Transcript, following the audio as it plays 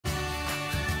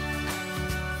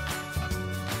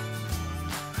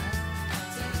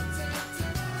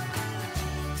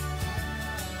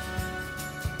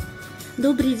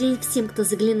Добрый день всем, кто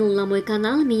заглянул на мой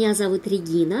канал. Меня зовут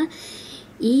Регина.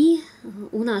 И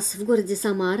у нас в городе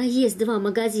Самара есть два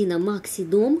магазина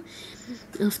МАКСИДОМ.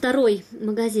 Второй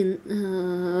магазин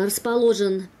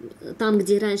расположен там,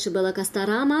 где раньше была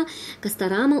Касторама.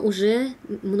 Касторама уже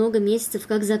много месяцев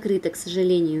как закрыта, к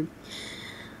сожалению.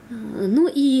 Ну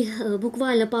и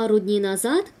буквально пару дней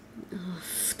назад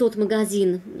в тот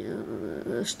магазин,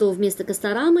 что вместо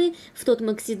Касторамы, в тот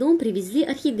МАКСИДОМ привезли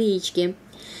орхидеечки.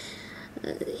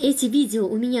 Эти видео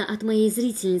у меня от моей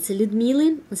зрительницы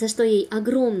Людмилы, за что ей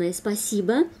огромное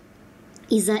спасибо.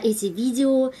 И за эти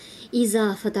видео, и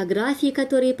за фотографии,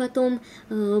 которые потом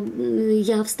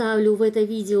я вставлю в это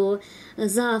видео.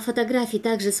 За фотографии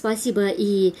также спасибо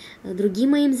и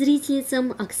другим моим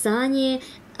зрительницам, Оксане,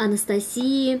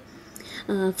 Анастасии.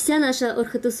 Вся наша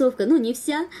орхотусовка, ну не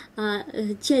вся, а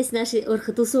часть нашей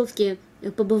орхотусовки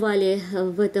побывали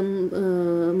в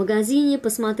этом магазине,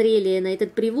 посмотрели на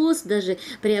этот привоз, даже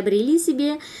приобрели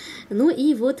себе. Ну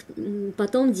и вот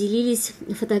потом делились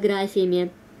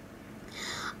фотографиями.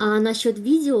 А насчет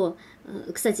видео,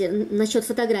 кстати, насчет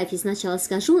фотографий сначала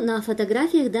скажу. На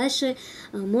фотографиях дальше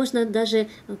можно даже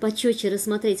почетче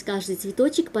рассмотреть каждый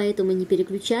цветочек, поэтому не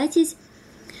переключайтесь.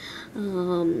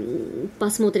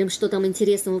 Посмотрим, что там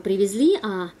интересного привезли.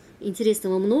 А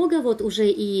интересного много. Вот уже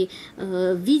и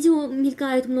в видео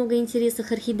мелькают много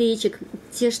интересных орхидеечек.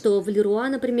 Те, что в Леруа,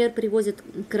 например, привозят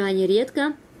крайне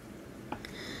редко.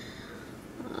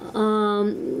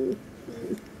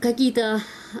 Какие-то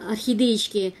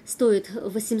орхидеечки стоят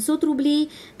 800 рублей,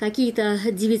 какие-то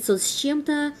 900 с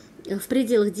чем-то, в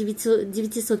пределах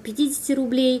 950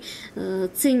 рублей.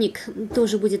 Ценник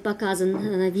тоже будет показан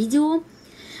на видео.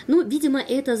 Ну, видимо,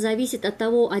 это зависит от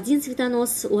того, один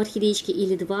цветонос у орхидеечки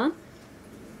или два.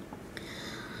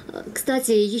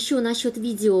 Кстати, еще насчет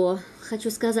видео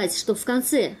хочу сказать, что в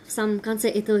самом конце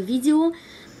этого видео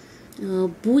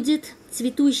будет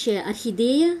цветущая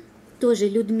орхидея, тоже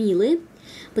Людмилы,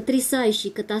 потрясающий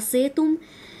катасетум.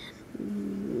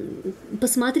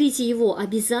 Посмотрите его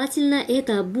обязательно.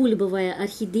 Это бульбовая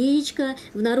орхидеечка.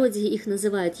 В народе их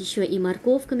называют еще и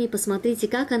морковками. Посмотрите,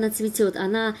 как она цветет.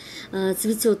 Она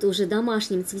цветет уже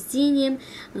домашним цветением.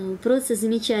 Просто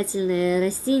замечательное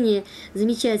растение,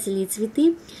 замечательные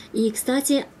цветы. И,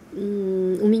 кстати, у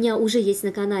меня уже есть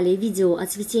на канале видео о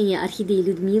цветении орхидеи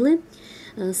Людмилы.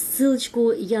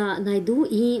 Ссылочку я найду,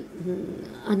 и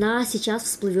она сейчас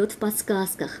всплывет в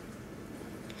подсказках.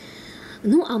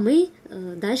 Ну, а мы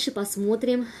дальше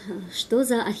посмотрим, что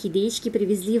за орхидеечки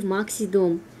привезли в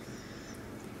МАКСИДОМ.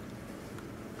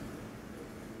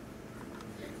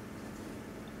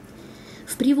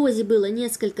 В привозе было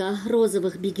несколько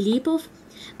розовых биглипов,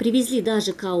 привезли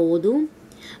даже каоду.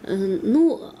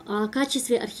 Ну, о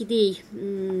качестве орхидей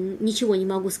ничего не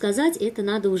могу сказать, это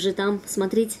надо уже там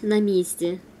смотреть на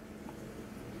месте.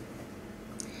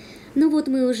 Ну вот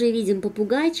мы уже видим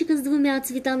попугайчика с двумя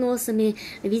цветоносами,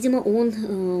 видимо,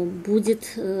 он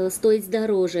будет стоить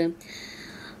дороже.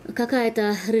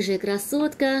 Какая-то рыжая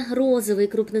красотка, розовый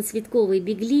крупноцветковый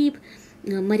биглип,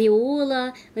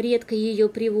 мариола, редко ее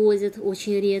привозят,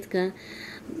 очень редко.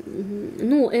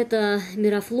 Ну, это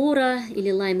мирафлора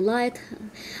или лаймлайт,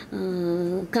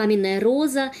 каменная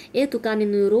роза. Эту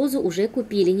каменную розу уже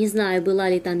купили. Не знаю, была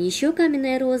ли там еще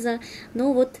каменная роза,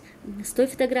 но вот с той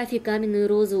фотографии каменную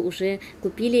розу уже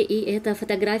купили, и это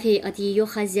фотографии от ее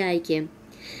хозяйки.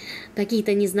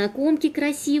 Какие-то незнакомки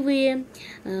красивые,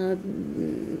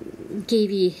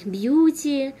 Кейви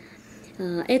Бьюти.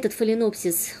 Этот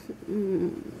фаленопсис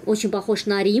очень похож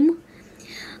на Рим.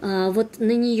 Вот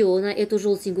на нее, на эту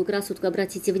желтенькую красотку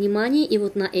обратите внимание, и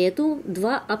вот на эту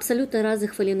два абсолютно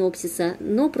разных фаленопсиса,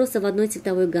 но просто в одной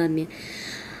цветовой гамме.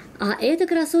 А эта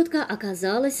красотка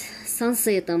оказалась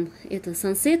сансетом. Это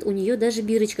сансет, у нее даже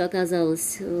бирочка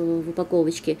оказалась в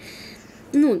упаковочке.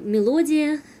 Ну,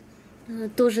 мелодия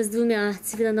тоже с двумя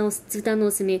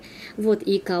цветоносами. Вот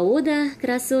и каода,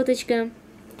 красоточка.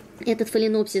 Этот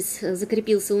фаленопсис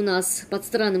закрепился у нас под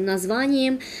странным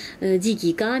названием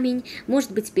 «Дикий камень».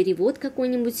 Может быть, перевод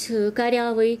какой-нибудь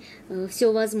корявый,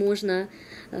 все возможно.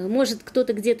 Может,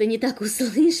 кто-то где-то не так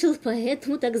услышал,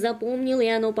 поэтому так запомнил, и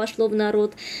оно пошло в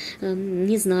народ.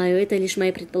 Не знаю, это лишь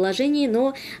мои предположения,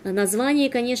 но название,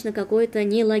 конечно, какое-то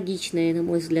нелогичное, на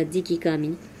мой взгляд, «Дикий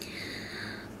камень».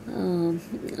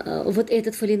 Вот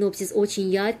этот фаленопсис очень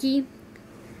яркий.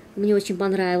 Мне очень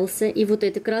понравился. И вот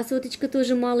эта красоточка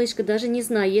тоже малышка. Даже не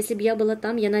знаю, если бы я была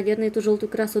там, я, наверное, эту желтую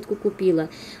красотку купила.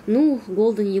 Ну,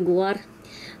 Golden Jaguar.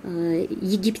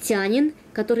 Египтянин,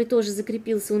 который тоже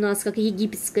закрепился у нас как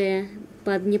египетская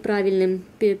под неправильным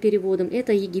переводом.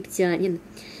 Это египтянин.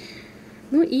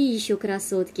 Ну и еще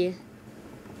красотки.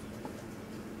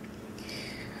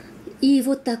 И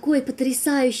вот такой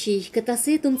потрясающий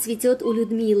катасетум цветет у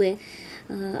Людмилы.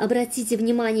 Обратите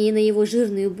внимание на его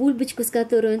жирную бульбочку, с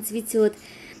которой он цветет,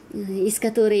 из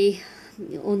которой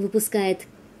он выпускает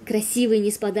красивый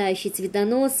неспадающий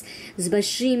цветонос с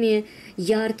большими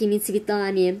яркими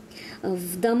цветами.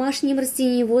 В домашнем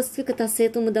растениеводстве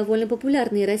катасетумы довольно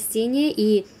популярные растения,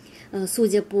 и,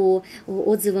 судя по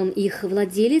отзывам их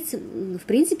владелец, в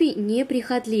принципе,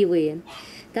 неприхотливые.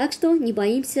 Так что не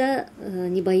боимся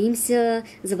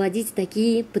заводить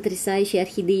такие потрясающие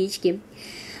орхидеечки.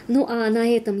 Ну а на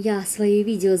этом я свое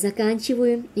видео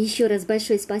заканчиваю. Еще раз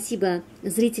большое спасибо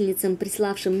зрительницам,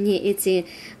 приславшим мне эти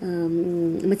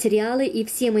материалы, и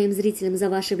всем моим зрителям за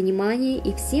ваше внимание.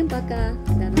 И всем пока!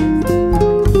 До новых встреч!